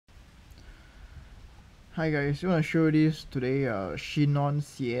Hi guys, I want to show you this today Chinon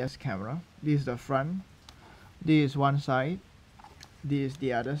CAS camera. This is the front, this is one side, this is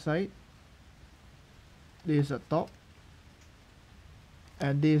the other side, this is the top,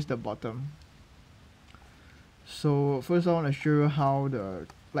 and this is the bottom. So first I want to show you how the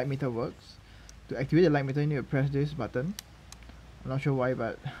light meter works. To activate the light meter you need to press this button. I'm not sure why,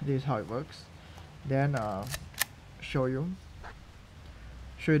 but this is how it works. Then show you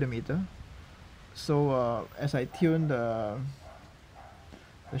the meter. So as I tune the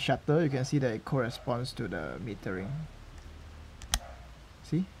shutter, you can see that it corresponds to the metering.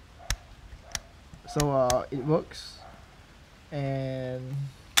 See? So it works, and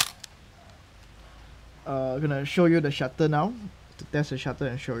I'm gonna show you the shutter now to test the shutter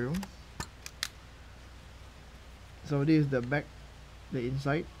and show you. So this is the back, the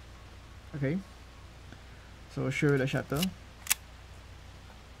inside. Okay. So show you the shutter.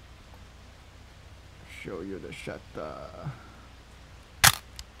 Show you the shutter.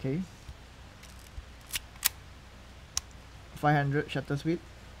 Okay. 500 shutter speed.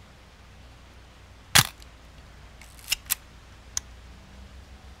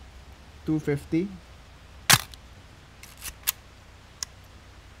 $250.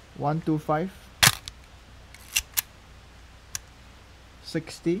 125.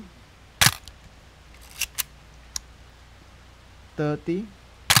 60. 30.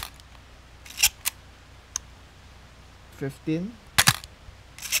 15.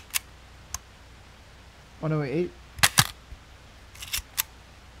 108.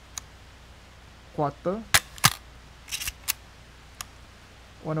 Quarter.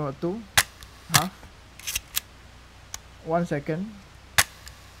 102. Half. 1 second.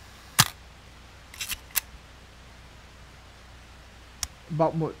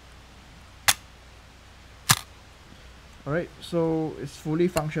 Bulb mode. Alright, so it's fully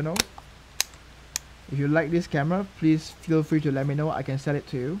functional. If you like this camera, please feel free to let me know. I can sell it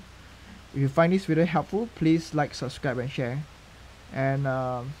to you. If you find this video helpful, please like, subscribe and share. And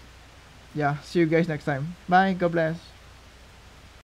yeah, see you guys next time. Bye, God bless.